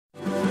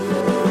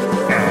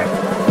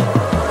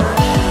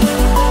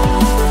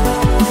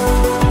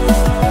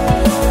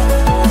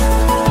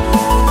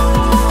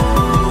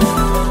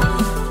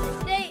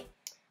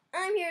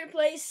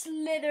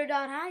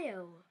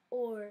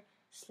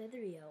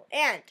Slitherio.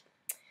 And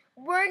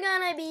we're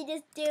gonna be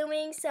just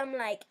doing some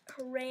like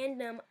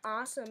random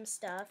awesome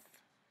stuff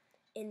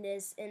in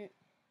this, and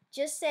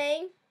just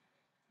saying,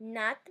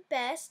 not the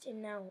best.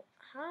 And now,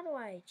 how do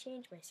I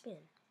change my skin?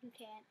 You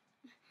can't.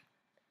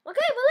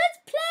 Okay, well, let's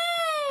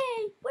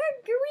play!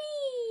 We're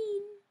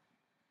green!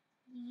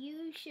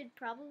 You should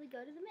probably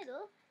go to the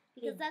middle,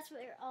 because that's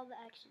where all the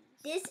action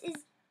is. This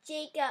is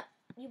Jacob.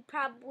 He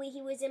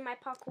was in my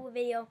parkour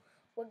video.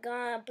 We're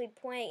gonna be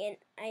playing, and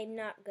I'm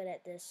not good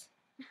at this.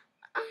 Whee!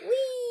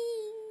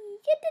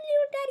 Get the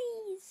little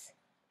daddies!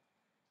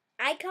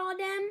 I call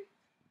them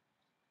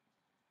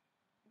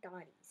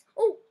Dotties.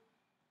 Oh!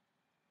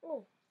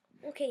 Oh,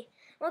 okay.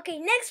 Okay,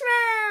 next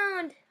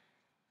round!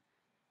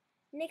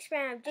 Next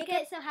round. Jacob,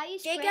 okay, so how you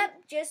sprint? Jacob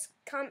just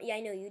yeah, I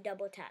know, you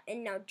double tap.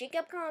 And now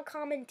Jacob gonna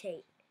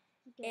commentate.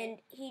 Okay.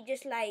 And he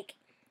just like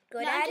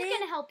good at it. I'm just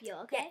gonna help you,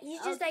 okay? Yeah,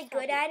 he's just like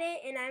good at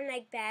it, and I'm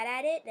like bad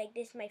at it. Like,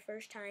 this is my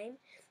first time.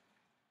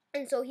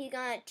 And so he's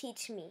gonna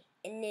teach me.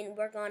 And then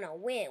we're gonna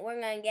win. We're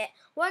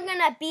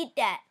gonna beat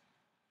that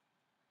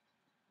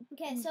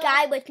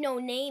guy with no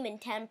name in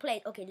 10th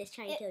place. Okay, let's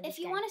try and kill this guy. If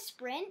you want to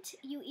sprint,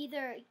 you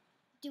either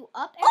do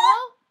up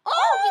arrow.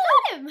 Oh, we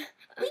got him!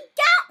 We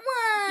got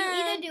one! You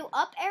either do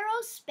up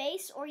arrow,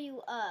 space, or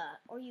you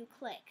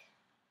click.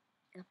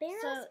 Up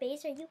arrow,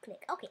 space, or you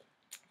click. Okay.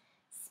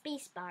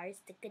 Space bar is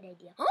the good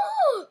idea.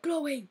 Oh,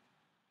 glowing!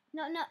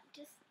 No,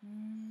 just...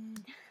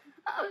 Get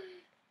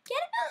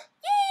it?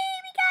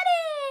 Yay, we got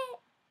it!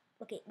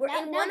 Okay, we're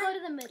in now go to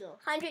the middle.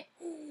 100.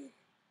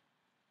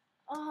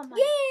 Oh my.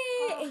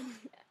 Yay!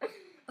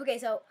 Okay,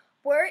 so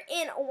we're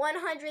in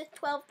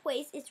 112th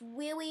place. It's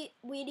really,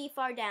 really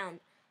far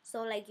down.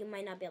 So, like, you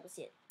might not be able to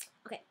see it.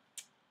 Okay.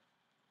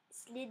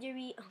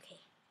 Slithery. Okay.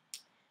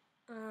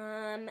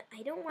 I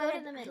don't want to.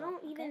 I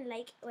don't even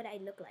like what I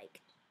look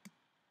like.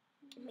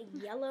 I'm a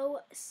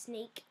yellow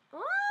snake.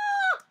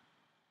 Oh!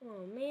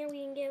 Oh man,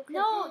 we can get.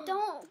 No,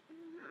 don't.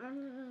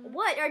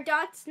 What are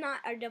dots?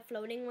 Are the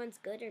floating ones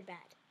good or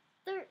bad?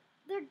 They're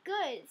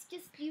good. It's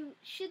just you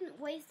shouldn't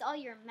waste all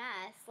your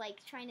mass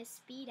like trying to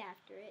speed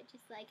after it.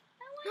 Just like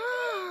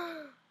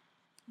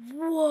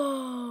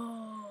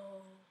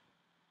whoa.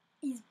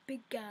 He's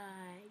big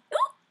guy.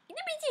 Oh,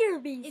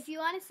 if you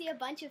want to see a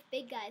bunch of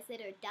big guys that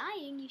are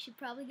dying, you should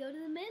probably go to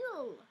the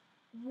middle.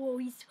 Whoa,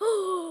 he's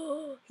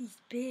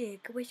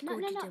big. I wish go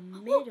to the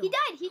middle. Oh, he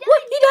died. He died.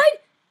 What? He died?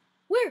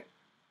 Where?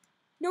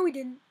 No, he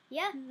didn't.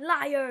 Yeah.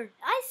 Liar.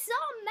 I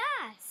saw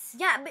mass.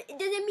 Yeah, but it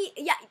doesn't mean.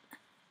 Yeah,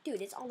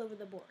 dude, it's all over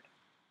the board.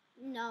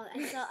 No,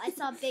 I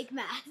saw big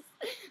mass.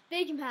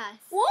 Big mass.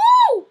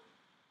 Whoa!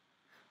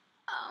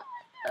 Oh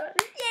my god!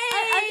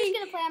 Yay! I'm just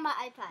gonna play on my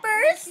iPad.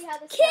 First see how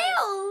this kill.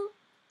 goes.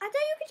 I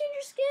thought you could change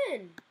your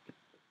skin.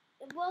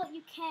 Well,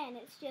 you can.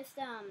 It's just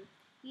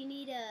you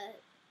need to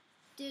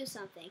do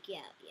something.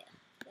 Yeah.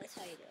 That's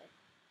how you do it.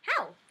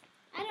 How?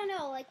 I don't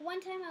know. Like,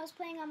 one time I was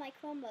playing on my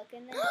Chromebook,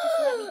 and then it just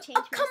let me change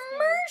my skin.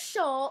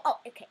 Commercial. Oh,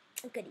 okay.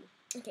 Goody.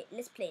 Okay,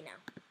 let's play now.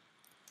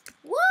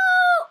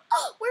 Whoa!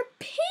 Oh, we're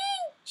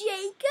pink,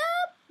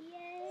 Jacob. Yay!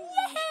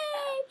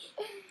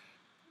 Yay!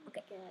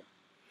 Okay. Good.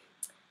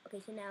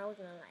 Okay, so now we're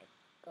gonna like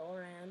go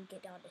around,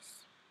 get all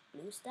this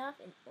blue stuff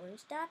and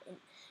orange stuff and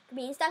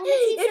green stuff.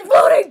 It's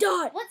voting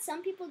dot. What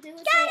some people do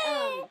is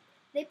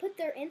they put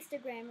their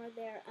Instagram or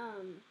their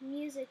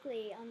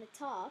Musical.ly on the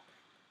top.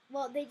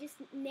 Well, they just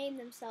name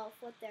themselves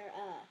what their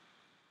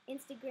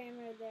Instagram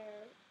or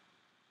their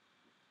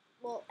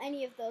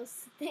any of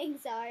those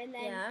things are, and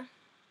then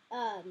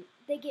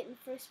they get in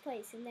first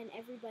place, and then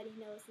everybody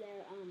knows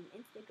their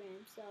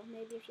Instagram. So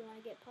maybe if you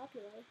want to get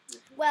popular,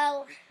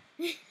 well,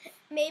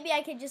 maybe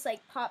I could just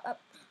like pop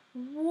up.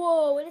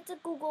 Whoa, and it's a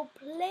Google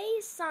Play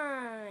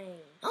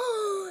sign.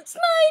 Oh,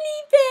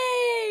 smiley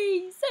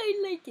face! I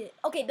like it.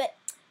 Okay, but,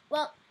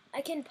 well, I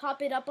can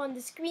pop it up on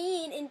the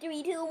screen in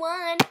 3, 2,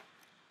 1.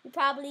 You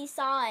probably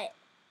saw it.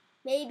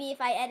 Maybe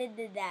if I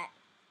edited that.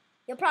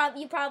 You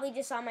probably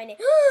just saw my name.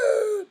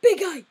 Big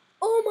guy!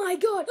 Oh my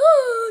god!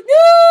 Oh,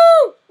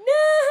 no!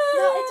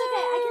 No! No, it's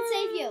okay. I can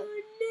save you.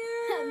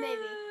 No!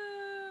 Maybe.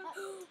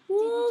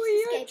 Whoa,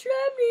 he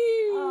trapped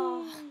me!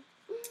 Oh.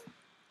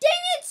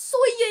 Dang it,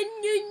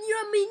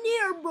 you're me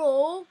near,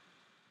 bro.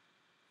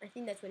 I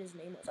think that's what his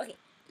name was. Okay,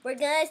 we're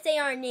gonna say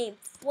our name.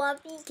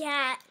 Fluffy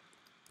Cat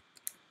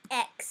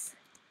X,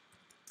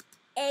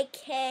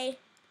 a.k.a.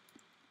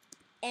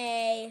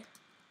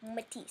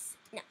 Matisse.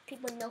 Now,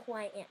 people know who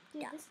I am.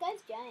 Dude, this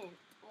guy's giant.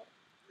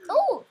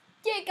 Oh,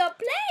 Jacob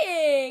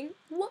playing.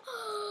 Whoa.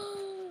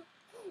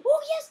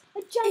 Oh, yes,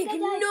 a giant guy.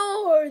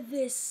 Ignore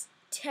this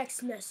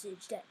text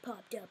message that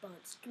popped up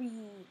on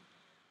screen.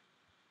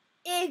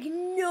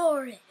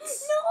 Ignore it.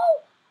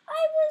 No,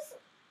 I was...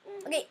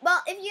 Okay,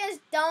 well, if you guys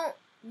don't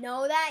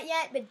know that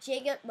yet, but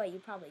Jacob... Well, you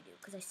probably do,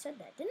 because I said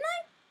that, didn't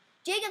I?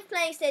 Jacob's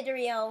playing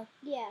Slitherio.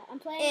 Yeah, I'm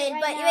playing it right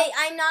now. But wait,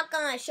 I'm not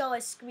going to show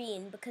a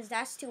screen, because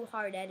that's too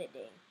hard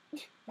editing.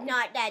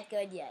 Not that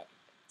good yet.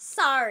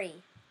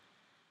 Sorry.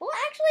 Well,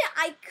 actually,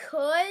 I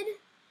could.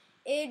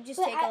 It'd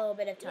just take a little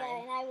bit of time.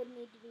 Yeah, and I would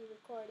need to be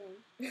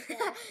recording.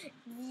 So.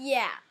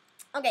 Yeah.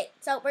 Okay,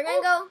 so we're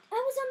gonna go. I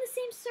was on the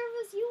same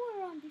server as you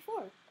were on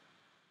before.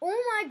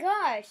 Oh my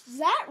gosh, is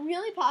that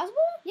really possible?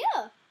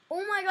 Yeah.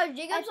 Oh my gosh,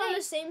 Jacob's on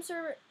the same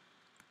server.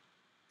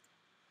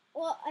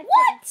 Well,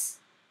 What?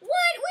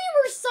 What? We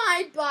were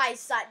side by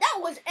side. That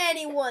was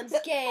anyone's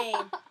game.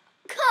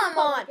 Come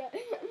on.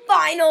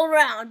 Final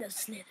round of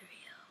Slitherio.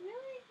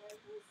 Really? That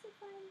was so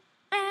fun.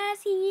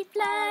 As he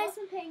flies, I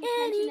wasn't paying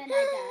attention and I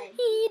died.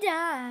 he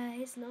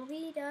dies. No,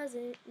 he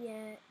doesn't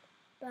yet.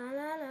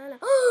 Ba-la-la-la.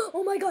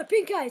 Oh my god,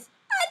 pink eyes.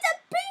 It's a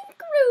pink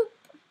group.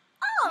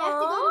 You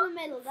have to go Aww. to the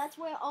middle. That's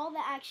where all the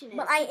action is.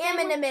 But I am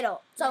in the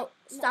middle. So,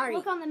 No, sorry.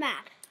 look on the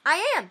map.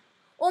 I am.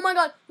 Oh my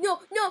god. No.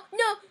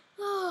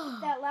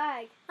 That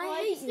lag. I Well,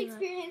 hate just you.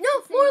 experienced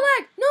No, the same more lag.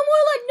 lag. No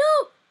more lag.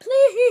 No.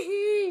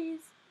 Please.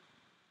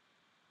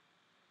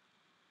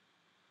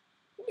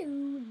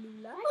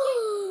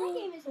 My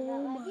game isn't that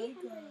Oh laggy.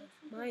 my gosh.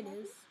 Mine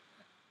Laggy. is.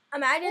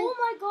 Imagine. Oh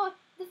my god.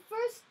 The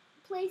first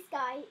place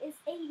guy is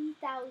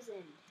 80,000.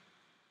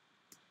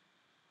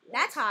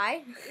 That's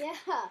high. Yeah.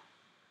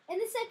 And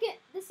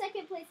the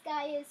second place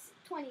guy is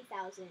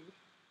 20,000.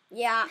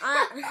 Yeah.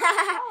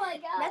 Oh my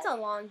god. That's a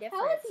long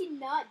difference. How is he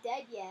not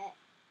dead yet?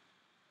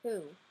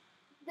 Who?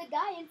 The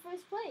guy in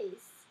first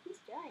place. He's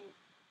giant.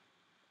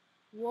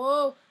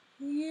 Whoa.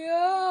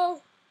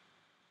 Yo.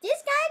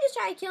 This guy just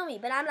tried to kill me,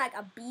 but I'm like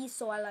a beast,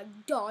 so I like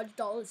dodged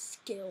all his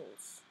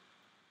skills.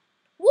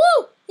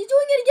 Whoa! He's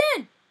doing it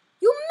again!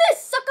 You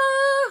missed,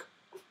 sucker!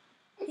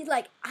 He's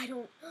like, I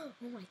don't... Oh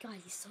my god,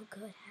 he's so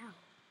good. How?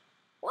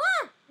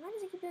 Why? Why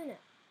does he keep doing that?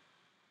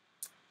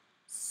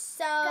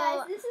 So...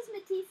 Guys, this is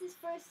Matisse's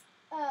first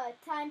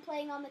time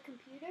playing on the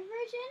computer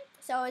version.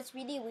 So it's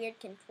really weird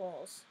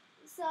controls.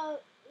 So,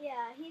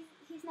 yeah,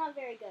 he's not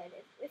very good.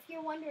 If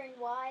you're wondering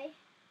why,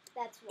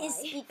 that's why.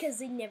 It's because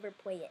they never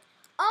play it.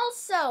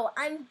 Also,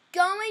 I'm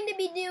going to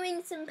be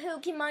doing some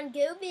Pokemon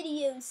Go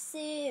videos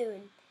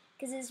soon.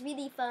 Because it's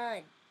really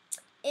fun.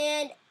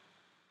 And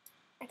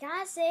I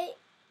gotta say,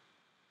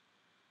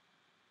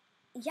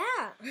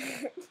 yeah.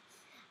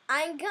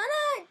 I'm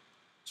gonna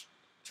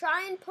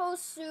try and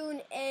post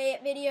soon a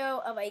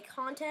video of a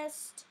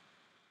contest.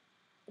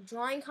 A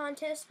drawing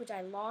contest, which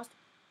I lost.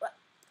 But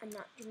I'm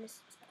not doing this.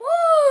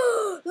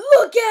 Oh,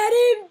 look at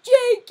him,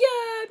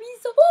 Jacob!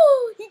 He's so...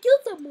 Oh, he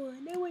killed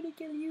someone. I want to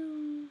kill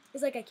you.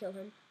 It's like I killed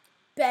him.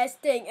 Best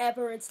thing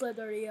ever in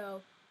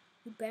Slitherio.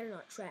 You better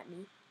not trap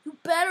me. You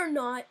better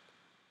not.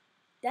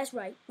 That's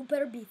right. You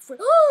better be free.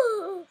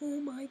 Oh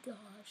my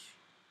gosh.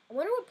 I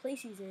wonder what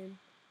place he's in.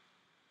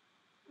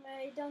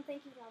 I don't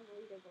think he's on the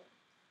leaderboard.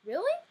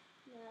 Really?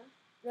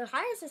 No. The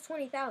highest is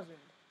 20,000.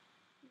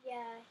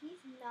 Yeah, he's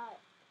not.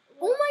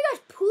 Oh my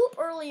gosh, Poop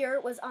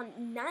earlier was on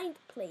 9th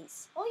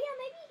place. Oh yeah,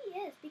 maybe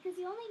he is because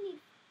you only need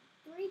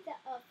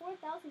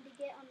 4,000 to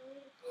get on the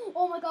leaderboard.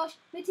 Oh my gosh,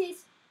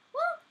 Matisse.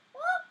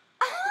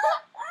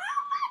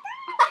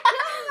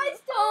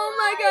 Oh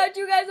my god,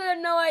 you guys have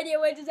no idea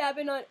what just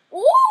happened on...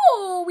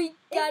 Oh, we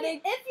got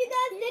it. If you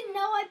guys didn't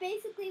know, I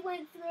basically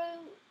went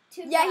through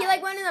two Yeah, guys. he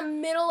like went in the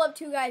middle of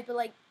two guys, but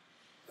like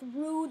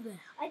through them.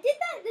 I did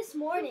that this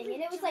morning,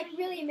 and it was like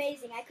really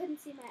amazing. I couldn't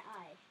see my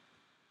eye.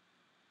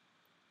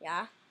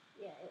 Yeah?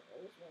 Yeah, it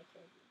was really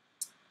crazy.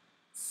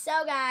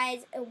 So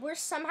guys, we're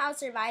somehow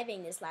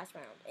surviving this last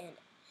round, and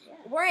Yeah.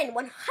 we're in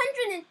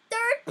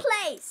 103rd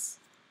place.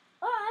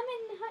 Oh, I'm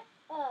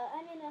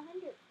in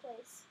 100th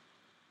place.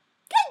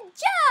 Good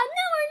job!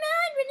 Now we're in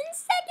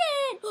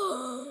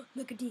 102nd!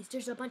 Look at these.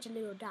 There's a bunch of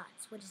little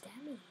dots. What does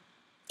that mean?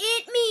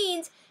 It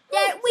means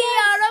that we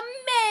are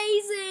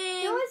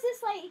amazing! There was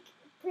this like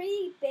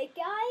pretty big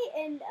guy,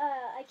 and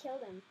I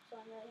killed him, so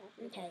I'm really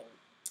happy. Okay.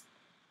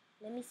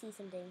 Let me see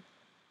something.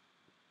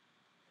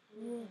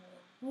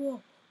 Whoa.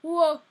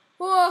 Oh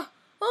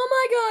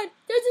my god!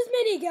 There's this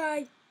mini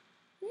guy!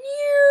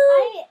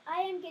 New! I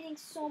am getting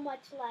so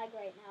much lag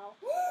right now.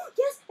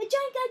 Yes, a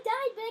giant guy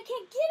died, but I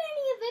can't get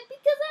any of it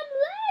because I'm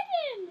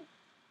lagging.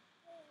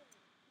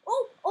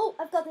 Oh,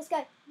 I've got this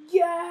guy.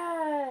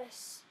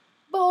 Yes.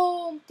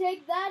 Boom.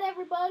 Take that,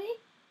 everybody.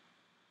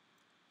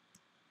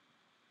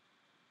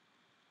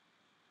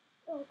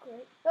 Oh,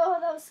 great. Oh,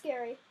 that was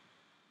scary.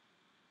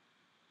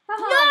 No!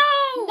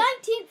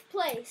 19th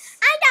place.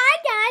 I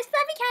died, guys!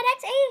 Fluffy Cat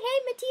X, hey,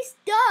 Matisse,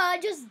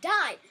 just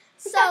died.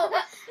 So,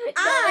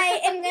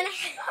 I am going to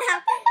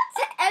have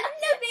to end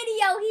the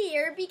video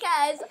here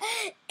because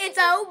it's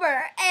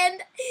over.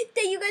 And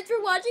thank you guys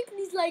for watching.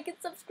 Please like and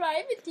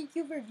subscribe. And thank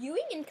you for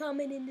viewing and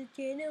comment in the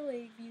channel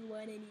if you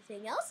want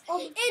anything else.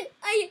 And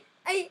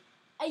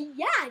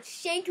yeah,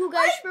 thank you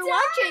guys for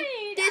watching.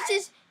 This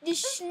is the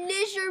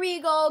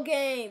Slitherio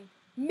game.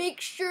 Make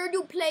sure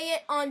to play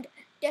it on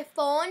the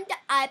phone, the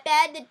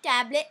iPad, the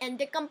tablet, and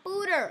the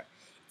computer.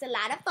 It's a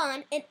lot of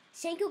fun. And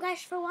thank you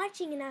guys for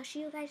watching. And I'll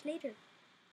see you guys later.